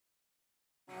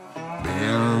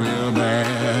real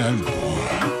bad boy.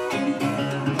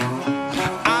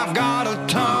 I've got a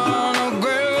ton of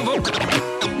gravel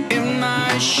in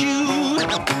my shoes,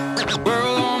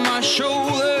 world on my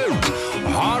shoulders, a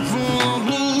heart full of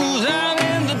blues out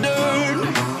in the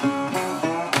dirt,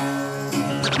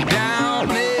 down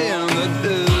in the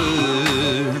dirt.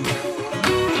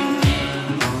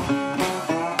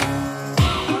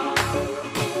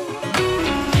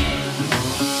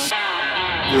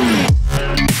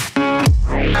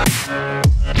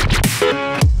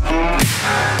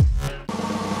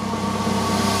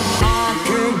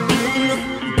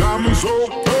 So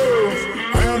fast,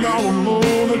 and I'm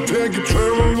gonna take you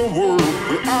traveling the world.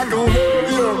 But I can love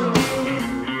you,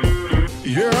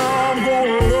 yeah, I'm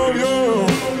gonna love you.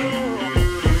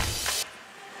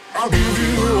 I'll give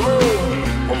you all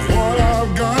of what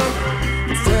I've got,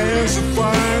 the fancy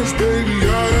finds, baby, I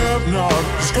have not.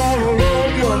 Just gonna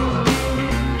love you,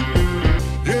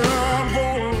 yeah, I'm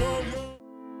gonna love you.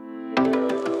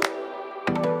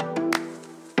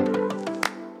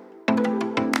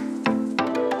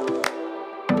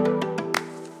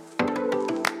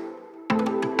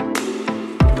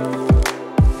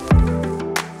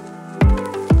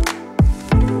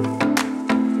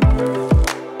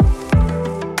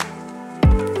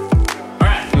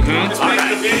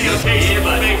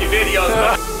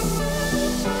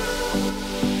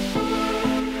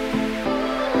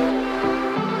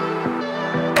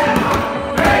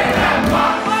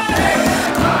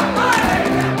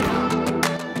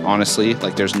 Honestly,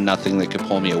 like there's nothing that could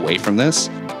pull me away from this.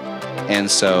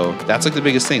 And so that's like the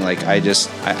biggest thing. Like I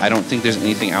don't think there's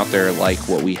anything out there like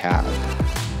what we have.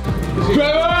 Trevor!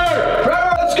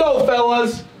 Trevor, let's go,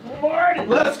 fellas!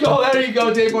 Let's go, there you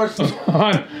go, Dave Marshall. Hold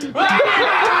on, he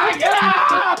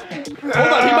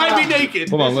might be naked.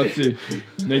 Hold on, let's see.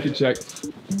 Naked check.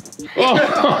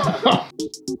 Oh.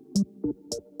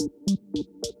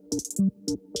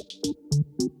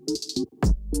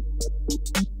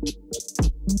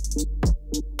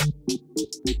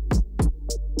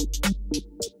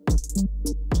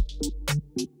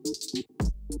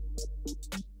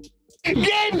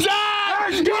 Game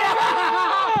time! Let's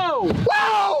go!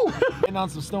 Woo! And on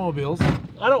some snowmobiles.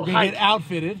 I don't We're gonna get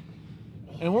outfitted,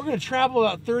 and we're gonna travel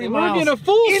about 30 miles. We're getting a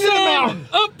full into the send mountain.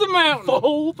 up the mountain.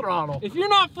 Full throttle. If you're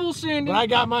not full sending, But I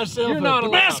got myself you're a not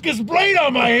allowed. Damascus blade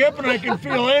on my hip, and I can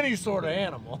feel any sort of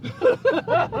animal.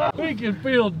 We can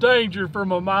feel danger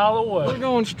from a mile away. We're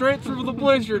going straight through the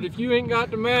blizzard. If you ain't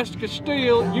got Damascus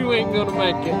steel, you ain't gonna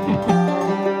make it.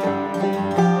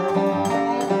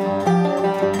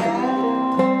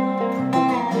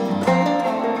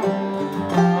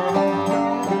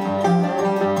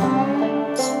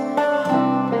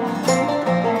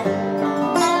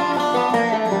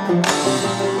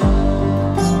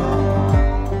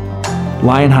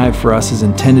 LIONHIVE for us is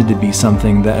intended to be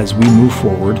something that as we move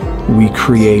forward, we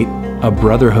create a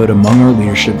brotherhood among our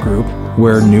leadership group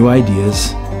where new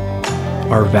ideas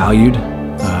are valued,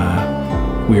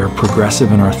 we are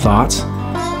progressive in our thoughts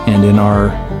and in our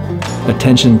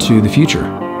attention to the future,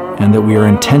 and that we are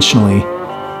intentionally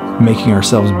making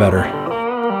ourselves better.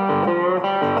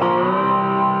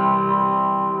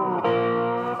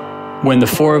 When the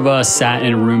four of us sat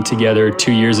in a room together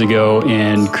 2 years ago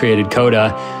and created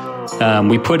Kota,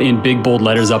 we put in big bold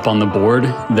letters up on the board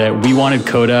that we wanted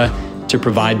Kota to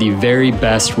provide the very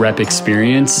best rep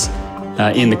experience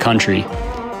in the country.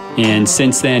 And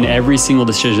since then, every single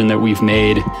decision that we've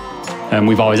made,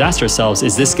 we've always asked ourselves,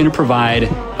 is this going to provide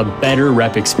a better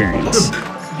rep experience?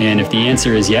 And if the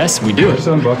answer is yes, we do it.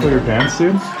 Unbuckle your pants,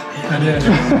 dude.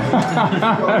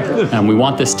 We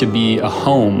want this to be a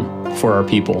home for our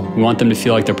people. We want them to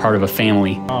feel like they're part of a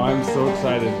family. Oh, I'm so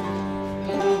excited.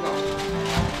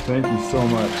 Thank you so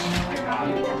much.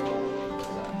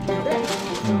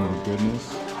 Oh,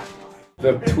 goodness.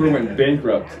 The tour went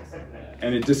bankrupt,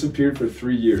 and it disappeared for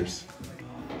 3 years.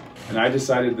 And I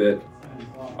decided that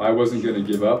I wasn't going to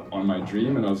give up on my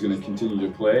dream, and I was going to continue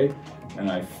to play. And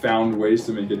I found ways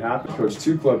to make it happen. Coached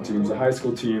 2 club teams, a high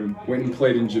school team, went and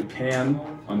played in Japan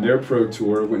on their pro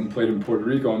tour, went and played in Puerto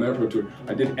Rico on their pro tour.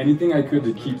 I did anything I could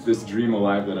to keep this dream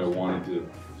alive that I wanted to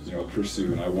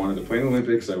pursue. And I wanted to play in the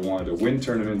Olympics, I wanted to win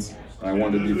tournaments, and I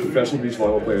wanted to be a professional beach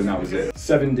volleyball player, and that was it.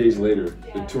 7 days later,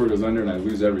 the tour goes under and I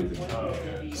lose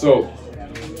everything. So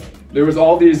there was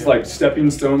all these like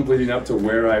stepping stones leading up to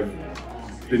where I've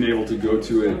been able to go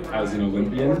to it as an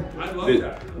Olympian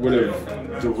that would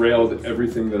have derailed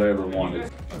everything that I ever wanted.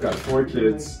 I've got 4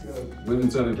 kids, live in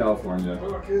Southern California.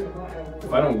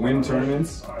 If I don't win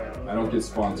tournaments, I don't get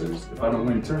sponsors. If I don't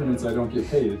win tournaments, I don't get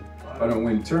paid. if I don't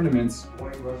win tournaments,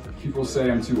 people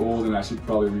say I'm too old and I should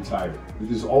probably retire.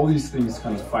 There's all these things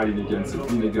kind of fighting against it.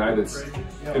 Being a guy that's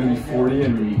going to be 40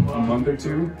 in a month or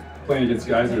two, playing against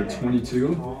guys that are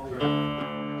 22.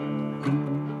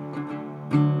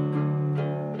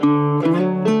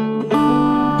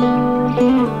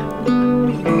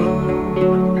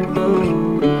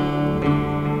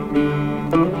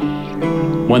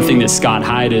 One thing that Scott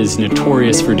Hyde is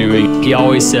notorious for doing, he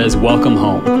always says, welcome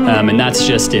home. And that's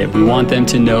just it. We want them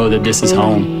to know that this is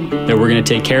home, that we're gonna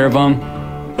take care of them.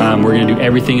 We're gonna do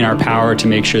everything in our power to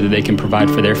make sure that they can provide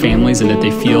for their families and that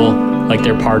they feel like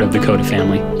they're part of the Kota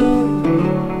family.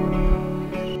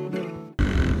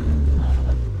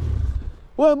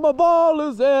 Where my ball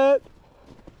is at.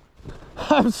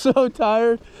 I'm so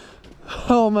tired.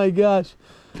 Oh my gosh.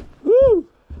 Woo!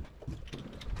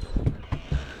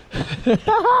 We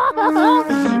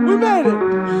made it!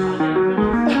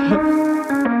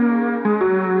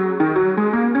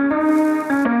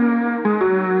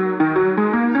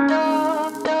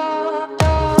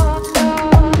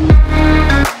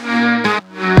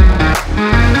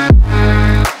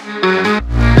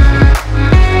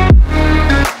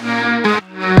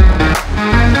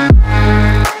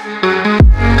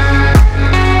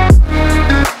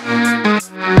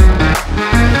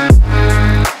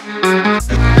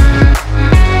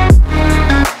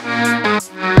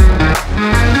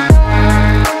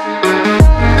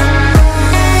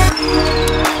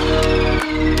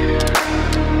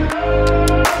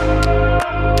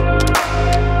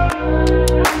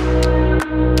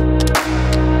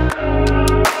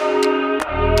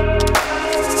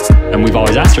 And we've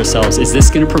always asked ourselves, is this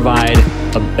going to provide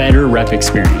a better rep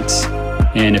experience?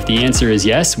 And if the answer is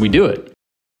yes, we do it.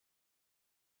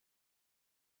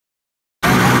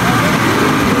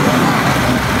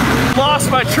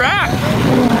 Lost my track.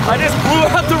 I just blew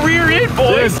out the rear end,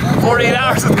 boys. 48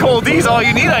 hours with cold D's, all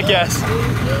you need, I guess.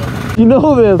 You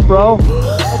know this, bro.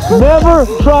 Never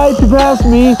try to pass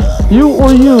me, you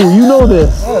or you. You know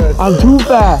this. I'm too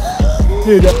fast.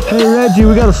 Dude, hey Reggie,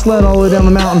 we got a sled all the way down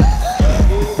the mountain.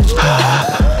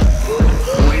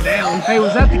 Way down. Hey,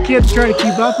 was that the kids trying to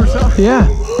keep up or something? Yeah.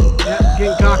 Yeah,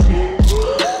 getting cocky.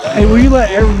 Hey, will you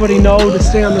let everybody know to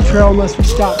stay on the trail unless we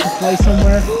stop to play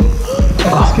somewhere?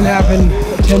 This can happen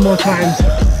 10 more times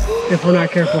if we're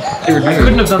not careful. I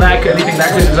couldn't have done anything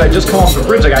that good because I just come off the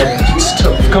bridge. Like I just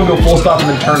come to a full stop and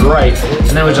then turned right, and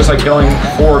then it was just like going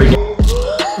forward again.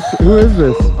 Who is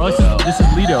this? Oh, this is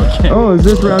Lido again. Oh, is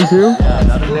this round 2? Yeah,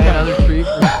 another day, another treat.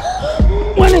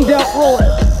 When in doubt, roll it.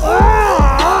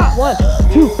 Ah! 1,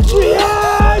 2, 3,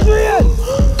 Adrian!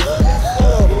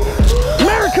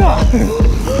 America!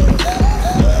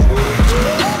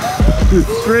 Dude,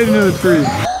 straight into the tree.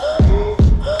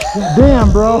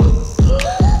 Damn, bro.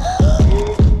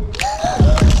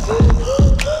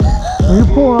 You're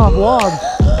pulling off logs.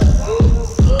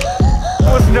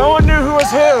 No one knew who was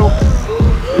who.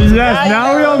 Yes,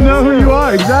 now we all know who you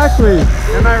are, exactly.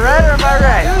 Am I right or am I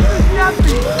right? This is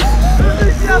Yuppie.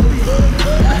 This is Yuppie.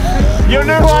 You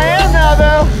know who I am now,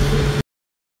 though.